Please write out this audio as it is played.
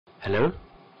Hello?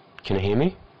 Can you hear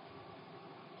me?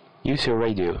 Use your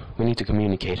radio. We need to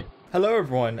communicate. Hello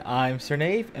everyone, I'm Sir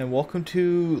Kneif, and welcome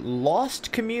to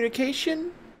Lost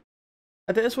Communication?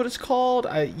 I think that's what it's called.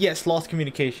 Yes, Lost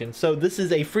Communication. So this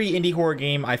is a free indie horror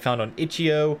game I found on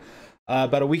itch.io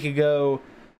about a week ago.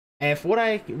 And for what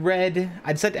I read,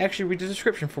 I decided to actually read the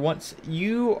description for once.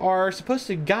 You are supposed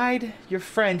to guide your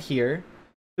friend here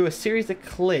through a series of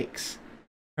clicks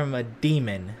from a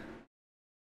demon.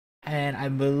 And I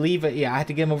believe, yeah, I had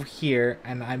to get him over here,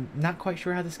 and I'm not quite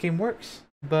sure how this game works.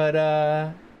 But,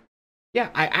 yeah,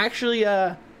 I actually,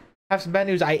 have some bad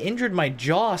news. I injured my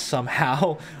jaw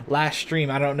somehow last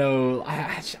stream. I don't know,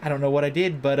 I don't know what I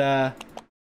did, but,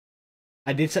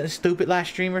 I did something stupid last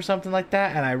stream or something like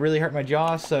that, and I really hurt my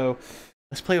jaw, so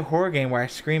let's play a horror game where I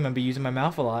scream and be using my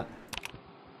mouth a lot.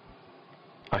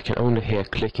 I can only hear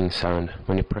clicking sound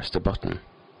when you press the button.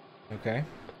 Okay.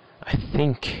 I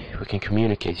think we can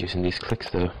communicate using these clicks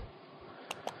though.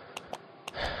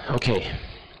 Okay.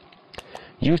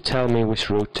 You tell me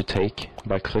which route to take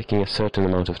by clicking a certain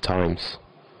amount of times.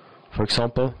 For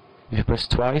example, if you press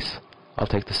twice, I'll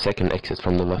take the second exit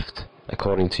from the left,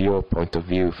 according to your point of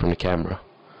view from the camera.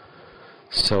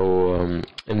 So,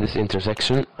 in this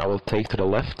intersection, I will take to the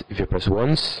left if you press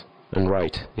once, and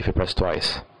right if you press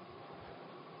twice.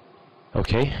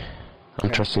 Okay?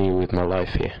 I'm trusting you with my life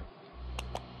here.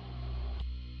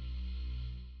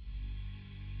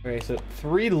 Okay, so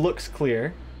 3 looks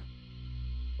clear.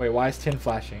 Wait, why is 10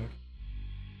 flashing?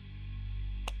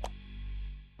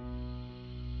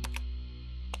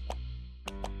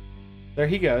 There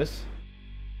he goes.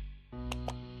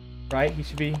 Right? He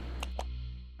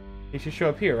should show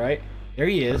up here, right? There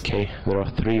he is. Okay, there are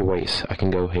 3 ways I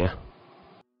can go here.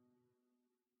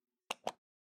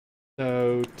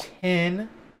 So 10.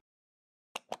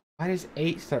 Why does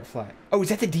 8 start flying? Oh, is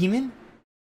that the demon?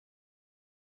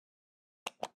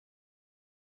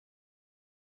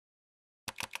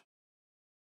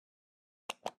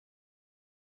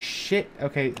 Shit.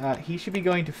 Okay, he should be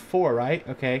going to 4, right?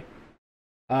 Okay.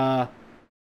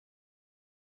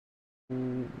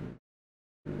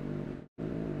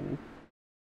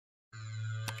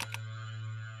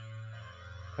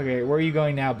 Okay, where are you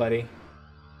going now, buddy?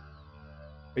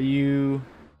 Are you...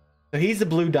 So he's the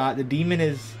blue dot, the demon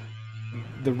is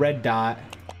the red dot.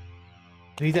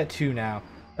 So he's at 2 now.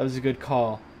 That was a good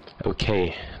call.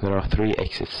 Okay, there are 3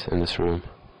 exits in this room.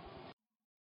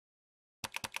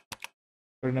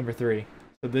 Go to number 3.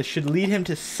 So this should lead him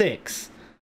to 6.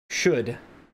 Should.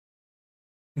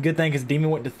 Good thing, because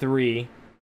demon went to 3.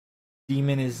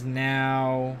 Demon is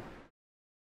now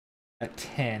at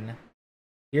 10.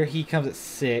 Here he comes at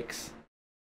 6.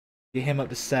 Get him up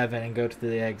to 7 and go to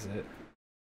the exit.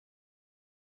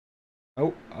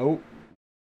 Oh.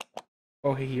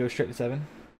 Oh, he goes straight to 7.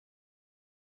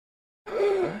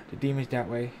 The demon's that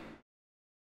way.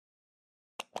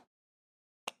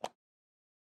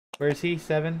 Where is he?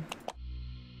 7?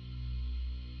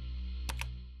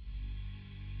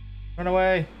 Run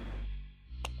away!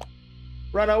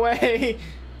 Run away!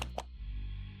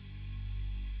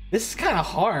 This is kind of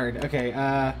hard. Okay,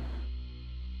 I'm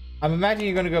imagining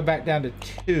you're going to go back down to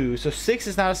 2. So 6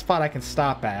 is not a spot I can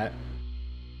stop at.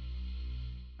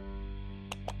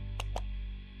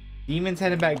 Demon's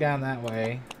heading back down that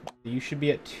way. You should be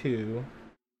at 2.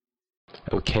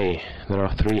 Okay, there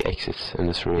are 3 exits in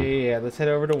this room. Yeah, let's head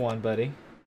over to 1, buddy.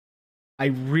 I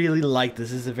really like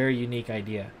this. This is a very unique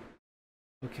idea.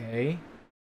 Okay.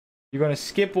 You're going to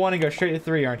skip 1 and go straight to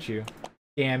 3, aren't you?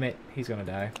 Damn it. He's going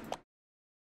to die.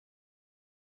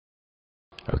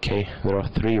 Okay, there are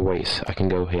 3 ways I can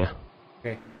go here.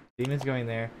 Okay, demon's going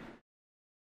there.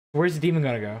 Where's the demon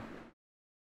gonna go?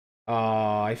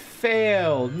 Oh, I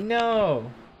failed!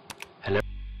 No! Hello?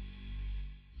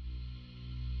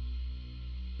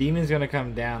 Demon's gonna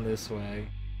come down this way.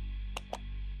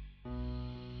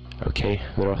 Okay,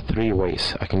 there are 3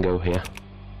 ways I can go here.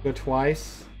 Go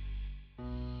twice.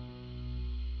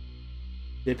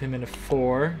 Dip him into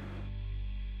 4.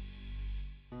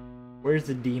 Where's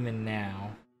the demon now?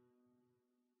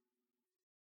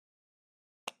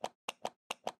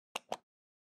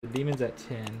 The demon's at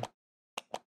 10.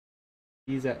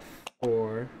 He's at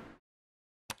 4.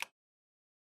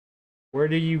 Where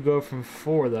do you go from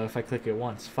 4 though if I click it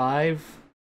once? 5?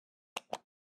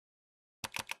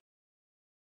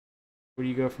 Where do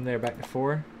you go from there? Back to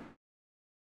 4?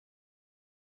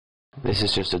 This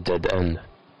is just a dead end.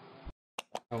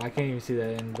 Oh, I can't even see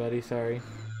that end, buddy. Sorry.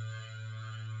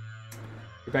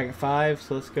 You're back at 5,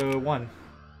 so let's go 1.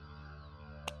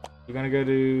 You're gonna go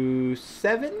to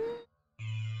 7?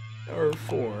 Or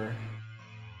 4?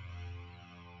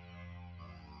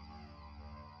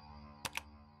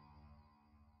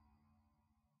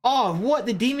 Oh, what?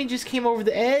 The demon just came over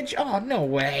the edge? Oh, no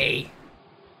way.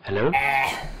 Hello?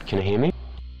 Can you hear me?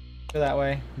 Go that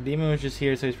way. The demon was just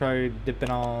here, so he's probably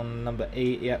dipping on number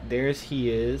 8. Yep, there's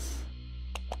he is.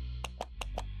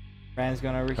 Brand's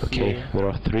going over Okay, here. there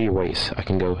are 3 ways I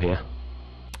can go here.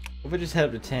 If we just head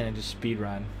up to 10 and just speed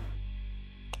run.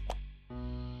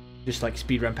 Just like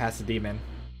speed run past the demon.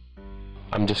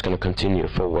 I'm just gonna continue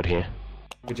forward here.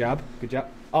 Good job. Good job.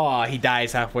 Oh, he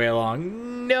dies halfway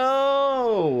along.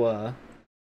 No!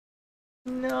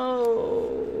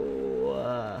 No!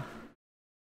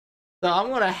 So I'm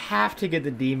gonna have to get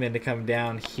the demon to come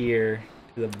down here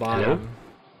to the bottom. Hello?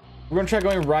 We're gonna try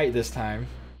going right this time.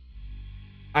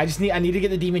 I need to get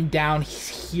the demon down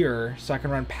here so I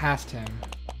can run past him.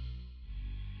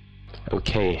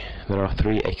 Okay, there are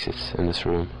 3 exits in this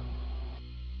room.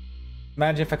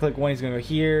 Imagine if I click 1, he's gonna go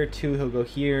here, 2, he'll go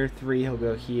here, 3, he'll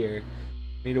go here.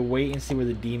 I need to wait and see where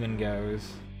the demon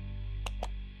goes.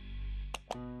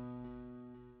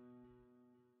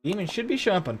 Demon should be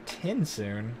showing up on 10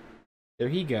 soon. There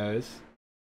he goes.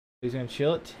 He's gonna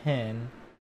chill at 10.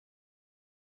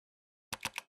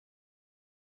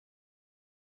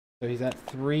 So he's at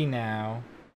 3 now.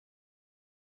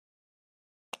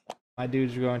 My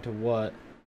dude's going to what?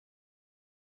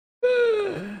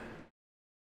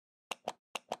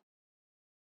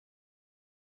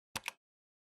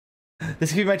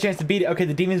 This could be my chance to beat it. Okay,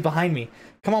 the demon's behind me.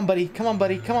 Come on, buddy. Come on,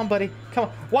 buddy. Come on, buddy. Come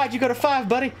on. Why'd you go to 5,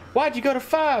 buddy? Why'd you go to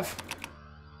 5?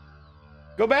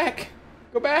 Go back.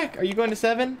 Go back. Are you going to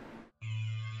 7?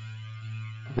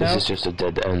 This is just a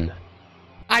dead end.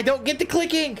 I don't get the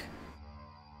clicking.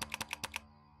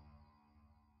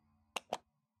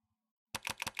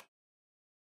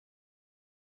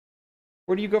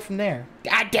 Where do you go from there?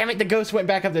 God damn it, the ghost went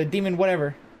back up there. Demon,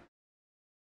 whatever.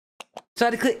 So I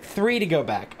had to click 3 to go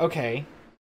back. Okay.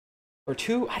 Or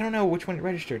 2? I don't know which one it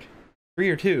registered. 3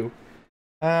 or 2.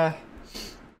 Okay.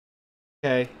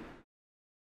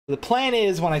 The plan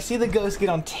is when I see the ghost get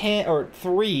on 10 or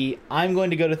 3, I'm going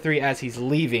to go to 3 as he's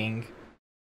leaving.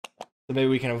 So maybe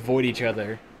we can avoid each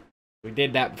other. We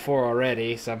did that before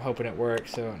already, so I'm hoping it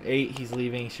works. So on 8, he's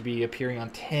leaving. He should be appearing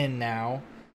on 10 now.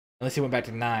 Unless he went back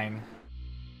to 9.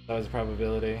 That was a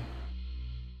probability.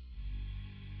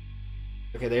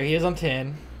 Okay, there he is on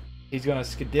 10. He's gonna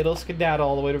skedaddle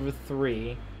all the way to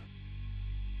 3.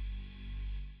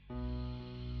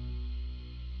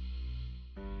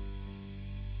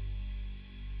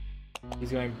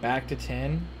 He's going back to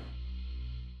 10.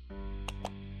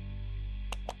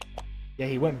 Yeah,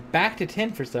 he went back to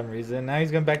 10 for some reason. Now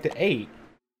he's going back to 8.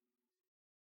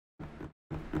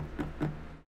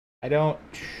 I don't...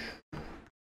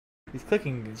 He's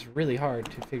clicking is really hard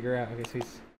to figure out. Okay, so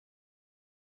he's...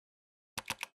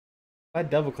 If I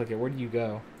double click it, where do you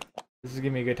go? This is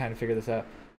giving me a good time to figure this out.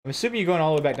 I'm assuming you're going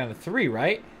all the way back down to 3,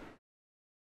 right?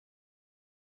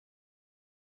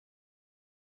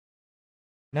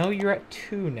 No, you're at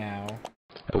 2 now.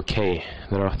 Okay,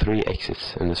 there are 3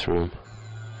 exits in this room.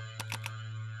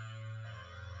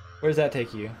 Where does that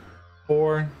take you?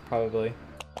 4, probably.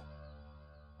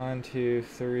 1, 2,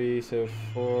 3, so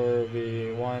 4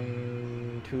 be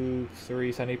 1, 2,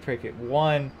 3, so I need to pick it.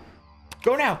 1.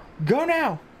 Go now! Go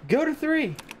now! Go to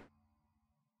 3!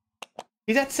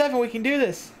 He's at 7, we can do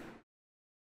this!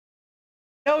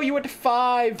 No, you went to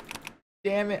 5!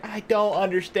 Damn it, I don't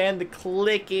understand the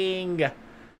clicking!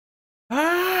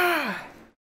 Ah!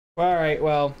 Alright,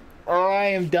 well, I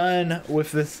am done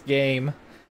with this game.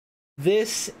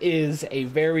 This is a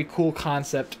very cool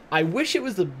concept. I wish it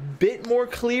was a bit more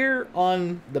clear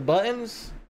on the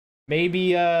buttons. Maybe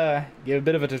give a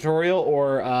bit of a tutorial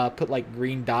or put like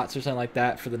green dots or something like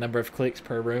that for the number of clicks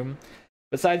per room.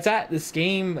 Besides that, this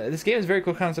game is a very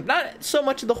cool concept. Not so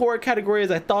much of the horror category as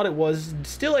I thought it was.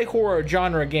 Still a horror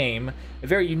genre game, a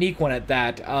very unique one at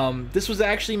that. This was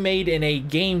actually made in a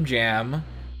game jam.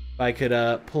 If I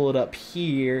could pull it up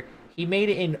here. He made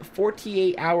it in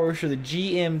 48 hours for the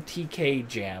GMTK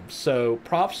jam. So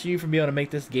props to you for being able to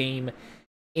make this game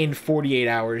in 48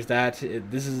 hours. This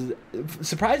is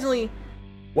surprisingly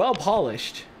well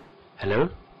polished. Hello?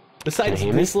 Besides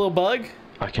this little bug.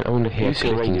 I can only hear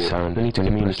clicking sound. We need to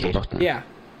communicate. Yeah.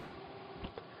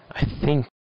 I think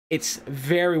it's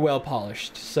very well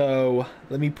polished. So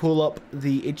let me pull up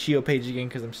the itch.io page again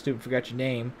because I'm stupid, forgot your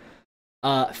name.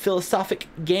 Philosophic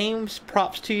Games,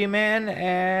 props to you, man,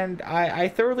 and I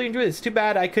thoroughly enjoyed it. It's too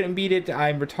bad I couldn't beat it.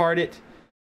 I'm retarded.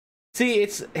 See,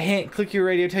 it's hint, click your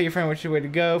radio, tell your friend which way to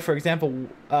go. For example,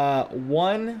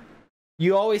 1,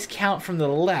 you always count from the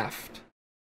left.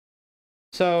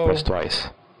 So press twice.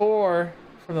 4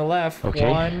 from the left. Okay.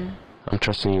 1. I'm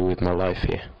trusting you with my life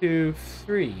here. 2,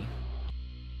 3.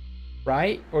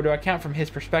 right? Or do I count from his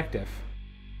perspective?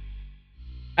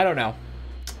 I don't know.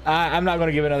 I'm not going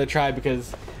to give it another try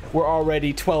because we're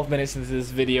already 12 minutes into this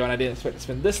video and I didn't expect to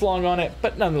spend this long on it,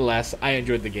 but nonetheless, I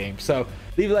enjoyed the game. So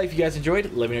leave a like if you guys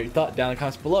enjoyed. Let me know your thought down in the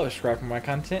comments below. Subscribe for more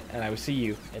content, and I will see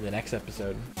you in the next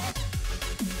episode.